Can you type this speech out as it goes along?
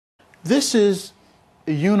This is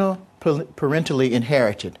uniparentally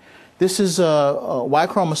inherited. This is a Y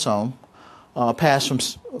chromosome passed from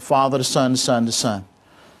father to son to son to son.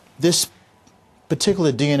 This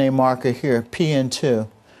particular DNA marker here, PN2,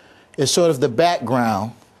 is sort of the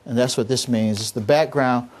background, and that's what this means. It's the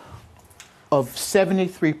background of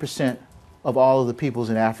 73% of all of the peoples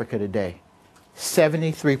in Africa today.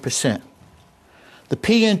 73%. The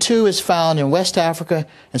PN2 is found in West Africa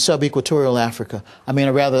and sub-equatorial Africa. The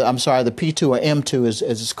P2 or M2 as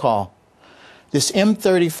it's called. This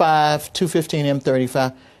M35, 215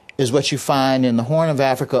 M35, is what you find in the Horn of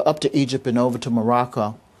Africa up to Egypt and over to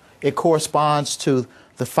Morocco. It corresponds to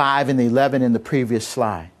the 5 and the 11 in the previous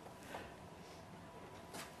slide.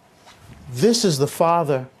 This is the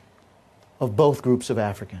father of both groups of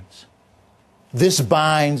Africans. This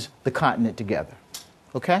binds the continent together,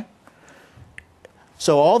 okay?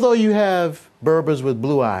 So although you have Berbers with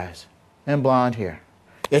blue eyes and blonde hair,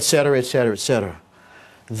 et cetera, et cetera, et cetera,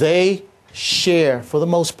 they share, for the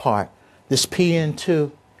most part, this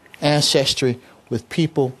PN2 ancestry with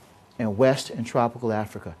people in West and tropical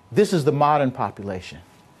Africa. This is the modern population.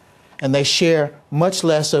 And they share much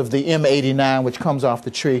less of the M89, which comes off the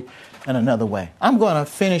tree, in another way. I'm going to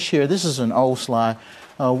finish here. This is an old slide.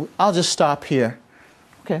 I'll just stop here.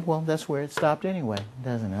 Okay, well, that's where it stopped anyway,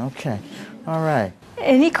 doesn't it? Okay, all right.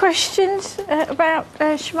 Any questions about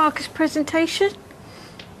Shomarka's presentation?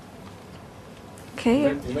 Okay.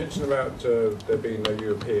 You mentioned about there being no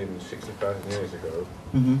Europeans 60,000 years ago.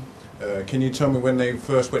 Mm-hmm. Can you tell me when they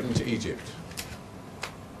first went into Egypt?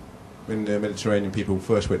 When the Mediterranean people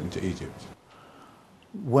first went into Egypt?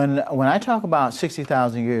 When I talk about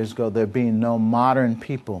 60,000 years ago, there being no modern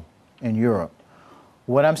people in Europe,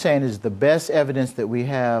 what I'm saying is the best evidence that we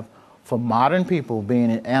have for modern people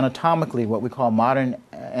being anatomically, what we call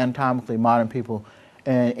anatomically modern people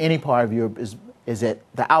in any part of Europe is at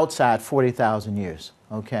the outside 40,000 years,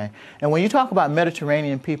 okay? And when you talk about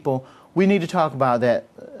Mediterranean people, we need to talk about that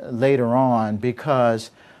later on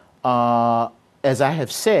because, as I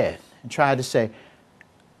have said and tried to say,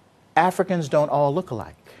 Africans don't all look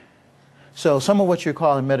alike. So some of what you're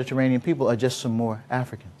calling Mediterranean people are just some more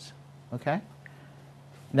Africans, okay?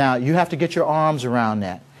 Now, you have to get your arms around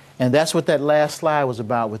that. And that's what that last slide was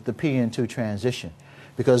about with the PN2 transition.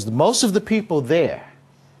 Because most of the people there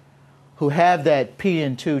who have that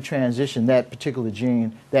PN2 transition, that particular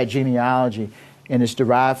gene, that genealogy, in its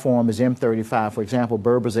derived form is M35. For example,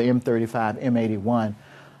 Berbers are M35, M81.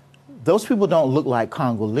 Those people don't look like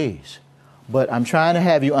Congolese. But I'm trying to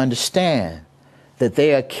have you understand that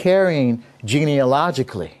they are carrying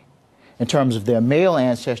genealogically, in terms of their male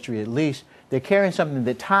ancestry at least, they're carrying something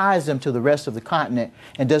that ties them to the rest of the continent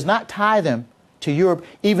and does not tie them to Europe,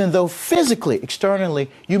 even though physically,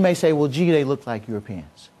 externally, you may say, well, gee, they look like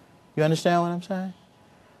Europeans. You understand what I'm saying?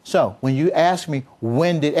 So when you ask me,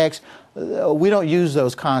 when did X, we don't use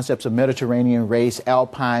those concepts of Mediterranean race,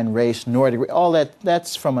 Alpine race, Nordic race, all that,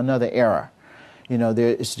 that's from another era. You know,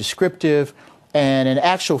 it's descriptive, and in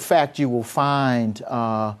actual fact, you will find,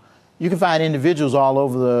 you can find individuals all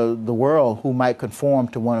over the world who might conform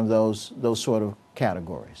to one of those sort of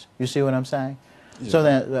categories. You see what I'm saying? Yeah. So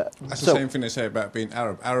that's the same thing they say about being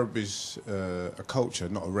Arab. Arab is a culture,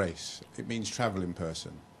 not a race. It means traveling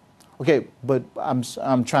person. Okay, but I'm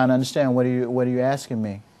trying to understand, what are you asking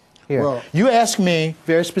me here? Well, you asked me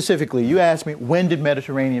very specifically. You asked me, when did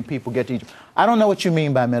Mediterranean people get to Egypt? I don't know what you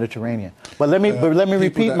mean by Mediterranean, but let me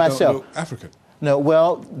repeat myself. Don't look African. No,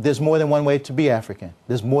 well, there's more than one way to be African.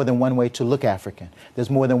 There's more than one way to look African. There's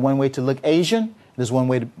more than one way to look Asian. There's more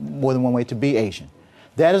than one way to be Asian.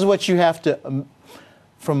 That is what you have to,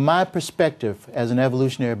 from my perspective as an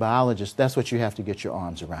evolutionary biologist, that's what you have to get your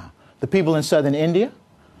arms around. The people in southern India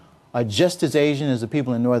are just as Asian as the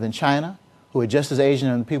people in northern China, who are just as Asian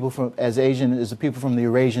as the people from the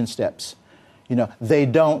Eurasian steppes. You know, they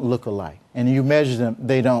don't look alike. And you measure them,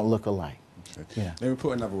 they don't look alike. Okay. Yeah. Let me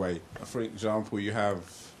put it another way. For example, you have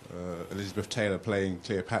Elizabeth Taylor playing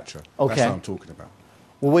Cleopatra. Okay. That's what I'm talking about.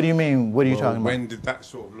 Well, what do you mean? What are you talking about? When did that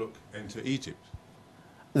sort of look into Egypt?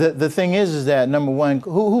 The thing is that, number one,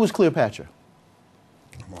 who was Cleopatra?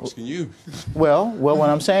 I'm asking you. Well, what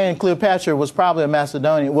I'm saying, Cleopatra was probably a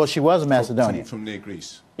Macedonian. Well, she was a Macedonian. From near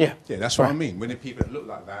Greece. Yeah. Yeah, that's what I mean. When did people that look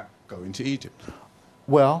like that go into Egypt?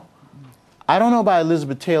 Well, I don't know about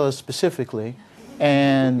Elizabeth Taylor specifically,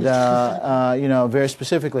 and you know, very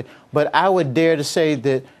specifically, but I would dare to say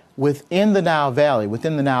that within the Nile Valley,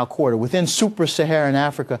 within the Nile Quarter, within super-Saharan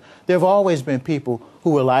Africa, there have always been people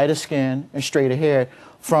who were lighter skinned and straighter haired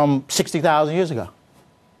from 60,000 years ago.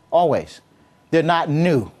 Always. They're not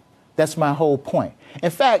new. That's my whole point.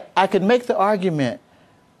 In fact, I could make the argument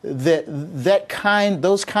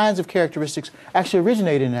those kinds of characteristics actually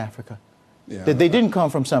originated in Africa. Yeah, that they didn't come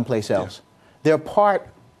from someplace else. Yeah. They're part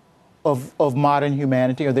of modern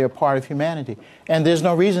humanity, or they're part of humanity. And there's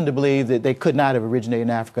no reason to believe that they could not have originated in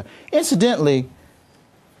Africa. Incidentally,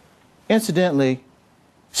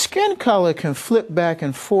 skin color can flip back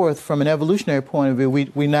and forth from an evolutionary point of view.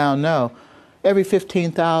 We now know every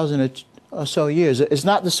 15,000 or so years. It's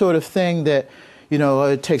not the sort of thing that,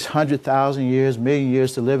 it takes 100,000 years, million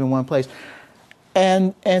years to live in one place.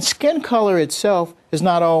 And skin color itself is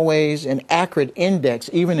not always an accurate index,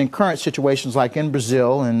 even in current situations like in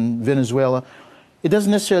Brazil and Venezuela. It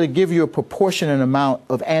doesn't necessarily give you a proportionate amount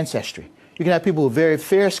of ancestry. You can have people with very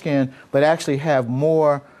fair skin, but actually have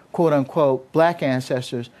more, quote unquote, black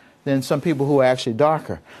ancestors than some people who are actually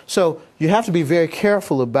darker. So you have to be very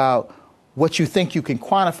careful about what you think you can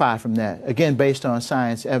quantify from that, again, based on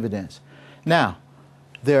science evidence. Now,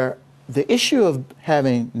 the issue of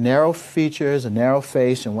having narrow features, a narrow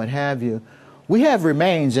face, and what have you, we have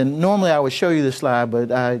remains, and normally I would show you this slide, but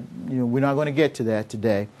we're not going to get to that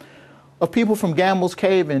today, of people from Gambel's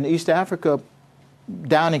Cave in East Africa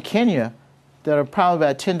down in Kenya that are probably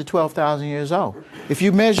about 10 to 12,000 years old. If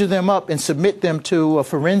you measure them up and submit them to a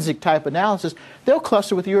forensic type analysis, they'll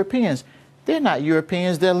cluster with Europeans. They're not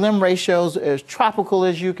Europeans. Their limb ratios are as tropical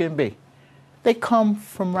as you can be. They come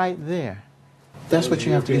from right there. That's what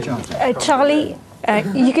you have to get on. Charlie,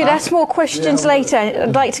 you could ask more questions later.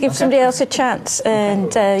 I'd like to give somebody else a chance,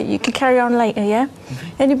 and you can carry on later, yeah?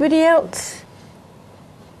 Anybody else?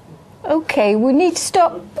 Okay, we need to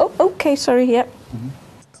stop. Oh, okay, sorry, yeah.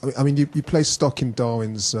 I mean, you place stock in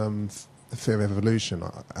Darwin's theory of evolution,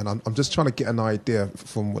 and I'm just trying to get an idea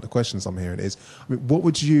from what the questions I'm hearing is. I mean, what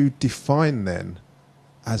would you define then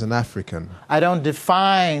as an African? I don't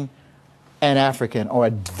define an African or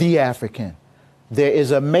the African. There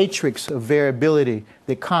is a matrix of variability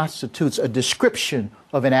that constitutes a description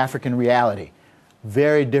of an African reality.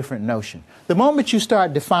 Very different notion. The moment you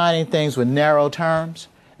start defining things with narrow terms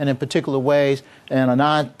and in particular ways, and a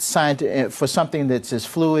non-scientific, for something that's as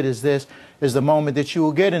fluid as this, is the moment that you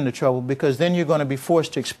will get into trouble, because then you're going to be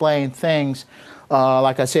forced to explain things,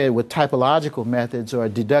 like I said, with typological methods or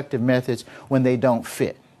deductive methods when they don't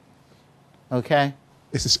fit. Okay?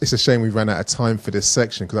 It's a shame we ran out of time for this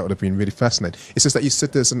section, because that would have been really fascinating. It's just that you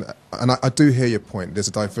said there's and I do hear your point, there's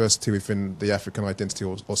a diversity within the African identity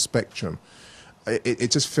or spectrum. It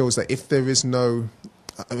just feels that if there is no,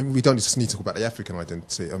 I mean, we don't just need to talk about the African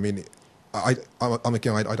identity. I mean, I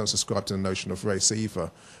don't subscribe to the notion of race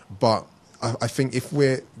either, but I think if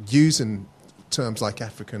we're using terms like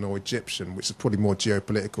African or Egyptian, which is probably more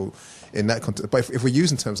geopolitical in that context, but if we're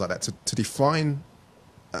using terms like that to define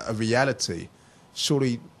a reality,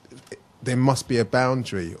 surely there must be a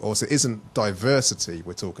boundary, or so it isn't diversity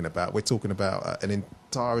we're talking about. We're talking about an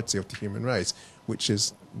entirety of the human race, which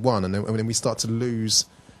is one, and then we start to lose.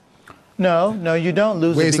 No, you don't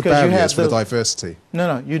lose. Where's it the because you barriers have for the diversity?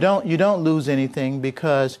 No, you don't lose anything,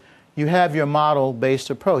 because you have your model-based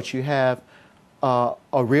approach. You have a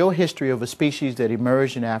real history of a species that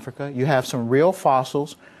emerged in Africa. You have some real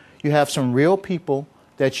fossils. You have some real people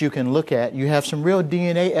that you can look at. You have some real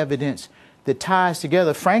DNA evidence that ties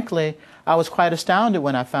together. Frankly, I was quite astounded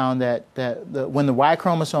when I found that when the Y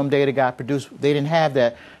chromosome data got produced, they didn't have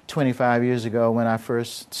that 25 years ago when I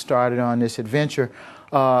first started on this adventure.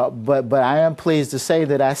 But I am pleased to say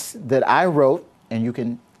that I wrote, and you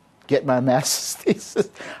can get my master's thesis,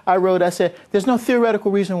 I said, there's no theoretical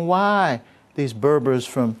reason why these Berbers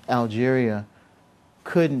from Algeria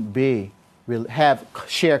couldn't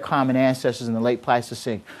share common ancestors in the late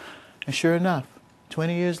Pleistocene. And sure enough,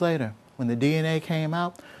 20 years later, when the DNA came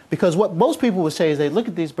out, because what most people would say is they look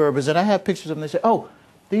at these Berbers, and I have pictures of them, they say, oh,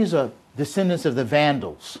 these are descendants of the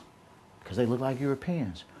Vandals, because they look like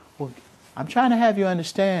Europeans. Well, I'm trying to have you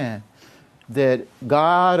understand that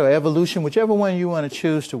God or evolution, whichever one you want to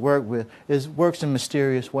choose to work with, works in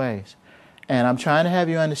mysterious ways. And I'm trying to have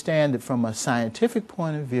you understand that from a scientific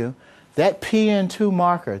point of view, that PN2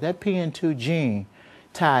 marker, that PN2 gene,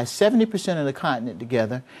 ties 70% of the continent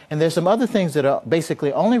together. And there's some other things that are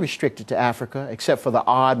basically only restricted to Africa, except for the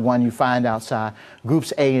odd one you find outside,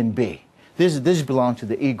 groups A and B. This belong to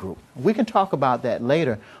the E group. We can talk about that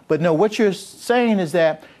later. But no, what you're saying is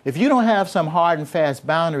that if you don't have some hard and fast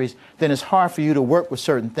boundaries, then it's hard for you to work with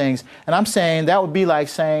certain things. And I'm saying that would be like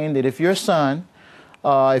saying that if your son,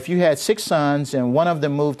 if you had 6 sons and one of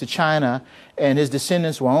them moved to China and his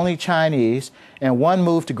descendants were only Chinese, and one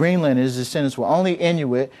moved to Greenland and his descendants were only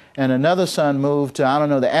Inuit, and another son moved to, I don't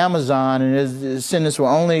know, the Amazon and his descendants were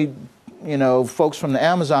only, folks from the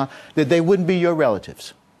Amazon, that they wouldn't be your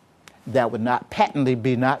relatives. That would not patently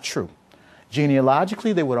be not true.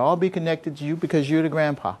 Genealogically, they would all be connected to you because you're the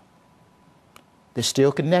grandpa. They're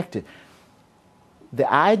still connected.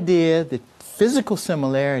 The idea that physical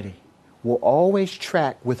similarity will always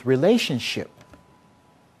track with relationship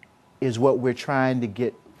is what we're trying to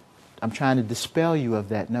get. I'm trying to dispel you of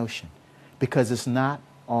that notion because it's not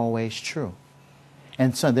always true.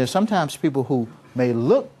 And so there's sometimes people who may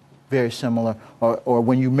look very similar, or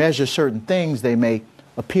when you measure certain things, they may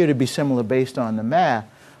appear to be similar based on the math,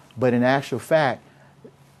 but in actual fact,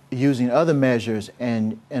 using other measures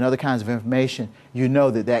and other kinds of information, you know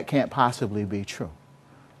that that can't possibly be true.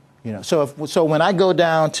 You know, so when I go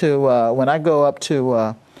down to when I go up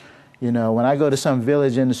to when I go to some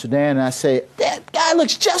village in the Sudan and I say that guy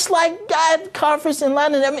looks just like guy at the conference in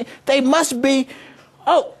London, I mean they must be.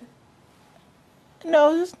 Oh,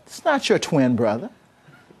 no, it's not your twin brother.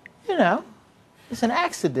 You know, it's an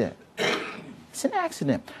accident. It's an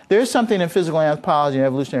accident. There is something in physical anthropology and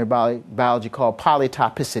evolutionary biology called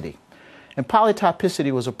polytopicity. And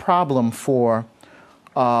polytopicity was a problem for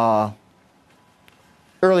early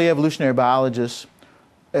evolutionary biologists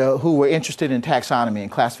who were interested in taxonomy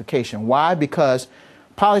and classification. Why? Because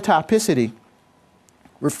polytopicity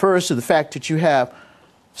refers to the fact that you have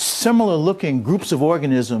similar looking groups of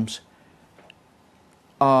organisms,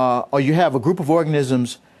 or you have a group of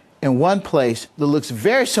organisms in one place that looks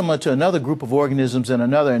very similar to another group of organisms in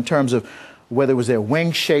another in terms of whether it was their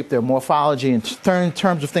wing shape, their morphology, in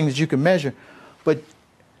terms of things that you can measure. But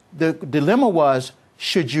the dilemma was,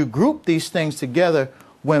 should you group these things together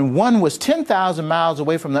when one was 10,000 miles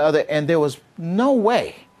away from the other and there was no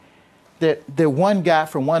way that one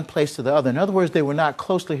got from one place to the other? In other words, they were not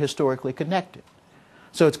closely historically connected.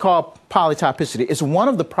 So it's called polytopicity. It's one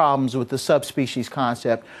of the problems with the subspecies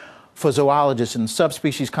concept for zoologists, and the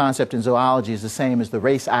subspecies concept in zoology is the same as the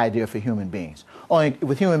race idea for human beings. Only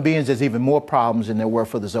with human beings, there's even more problems than there were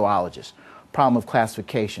for the zoologists. Problem of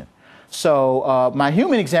classification. So my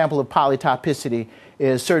human example of polytopicity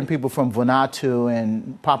is certain people from Vanuatu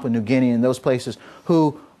and Papua New Guinea and those places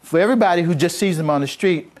who, for everybody who just sees them on the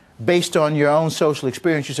street, based on your own social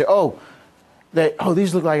experience, you say, oh,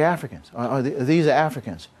 these look like Africans, or these are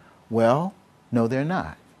Africans. Well, no, they're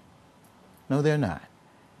not. No, they're not.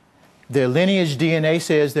 Their lineage DNA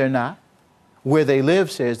says they're not. Where they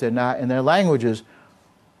live says they're not. And their languages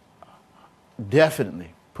definitely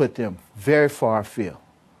put them very far afield.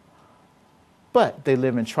 But they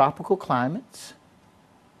live in tropical climates.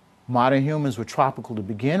 Modern humans were tropical to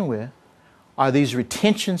begin with. Are these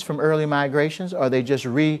retentions from early migrations? Or are they just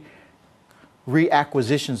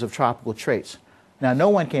reacquisitions of tropical traits? Now, no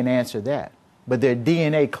one can answer that. But their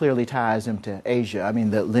DNA clearly ties them to Asia. I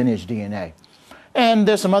mean, the lineage DNA. And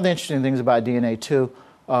there's some other interesting things about DNA too.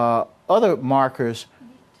 Other markers,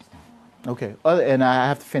 and I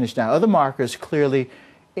have to finish now. Other markers clearly,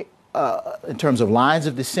 in terms of lines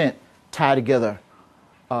of descent, tie together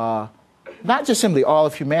not just simply all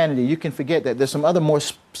of humanity. You can forget that there's some other more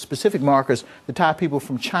specific markers that tie people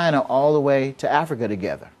from China all the way to Africa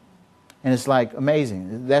together. And it's like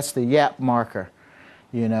amazing. That's the YAP marker.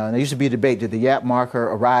 You know, and there used to be a debate, did the YAP marker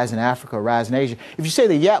arise in Africa, arise in Asia? If you say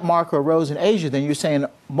the YAP marker arose in Asia, then you're saying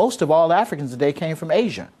most of all Africans today came from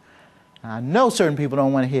Asia. Now, I know certain people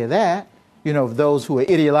don't want to hear that, you know, those who are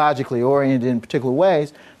ideologically oriented in particular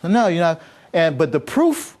ways. So no, you know, but the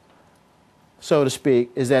proof, so to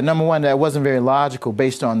speak, is that number one, that wasn't very logical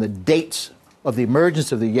based on the dates of the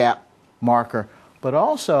emergence of the YAP marker, but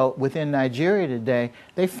also within Nigeria today,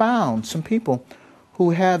 they found some people who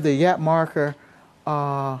have the YAP marker.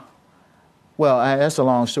 That's a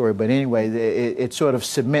long story, but anyway, it sort of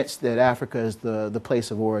submits that Africa is the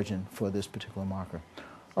place of origin for this particular marker.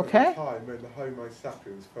 Okay? At the time when the Homo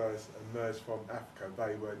sapiens first emerged from Africa,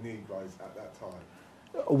 they were Negroes at that time.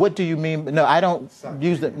 What do you mean? No, I don't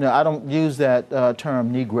use that. No, I don't use that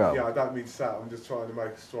term Negro. Yeah, I don't mean sap. I'm just trying to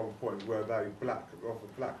make a strong point. Were they black, of a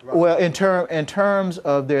black race? Well, in terms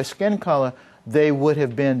of their skin color, they would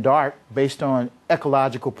have been dark based on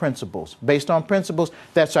ecological principles. Based on principles,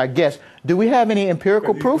 that's our guess. Do we have any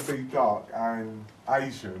empirical proof? You could be dark and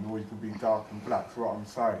Asian, or you could be dark and black. That's what I'm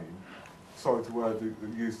saying. Sorry to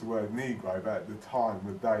use the word Negro, but at the time,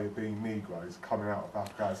 would they have been Negroes coming out of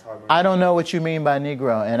Africa as Homo? I don't know what you mean by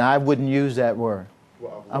Negro, and I wouldn't use that word.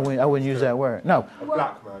 I wouldn't use that word. No. A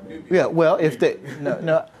black man, maybe. Yeah, well, if they...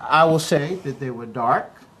 No, I will say that they were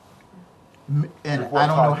dark, and I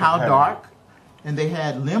don't know how dark. And they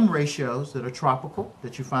had limb ratios that are tropical,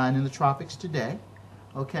 that you find in the tropics today.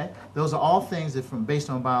 Okay? Those are all things that, based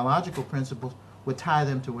on biological principles, would tie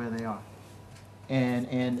them to where they are. And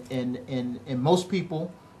most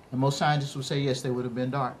people, and most scientists would say, yes, they would have been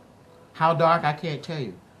dark. How dark, I can't tell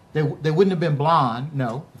you. They wouldn't have been blonde,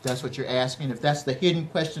 no, if that's what you're asking. If that's the hidden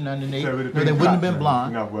question underneath, They would have no, they been wouldn't have been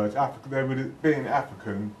black blonde. men. In other words, they would have been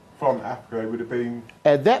African, from Africa, they would have been...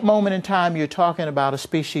 At that moment in time, you're talking about a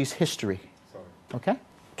species history, Sorry. okay?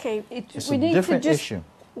 Okay, It's we a need different to just issue.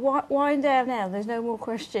 wind down now. There's no more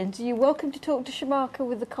questions. You're welcome to talk to Shomarka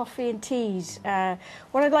with the coffee and teas.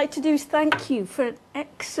 What I'd like to do is thank you for an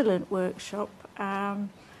excellent workshop.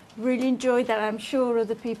 Really enjoyed that. I'm sure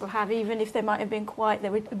other people have, even if they might have been quiet. They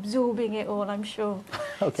were absorbing it all, I'm sure.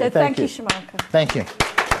 Okay, So thank you, you. Shomarka. Thank you.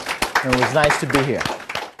 It was nice to be here.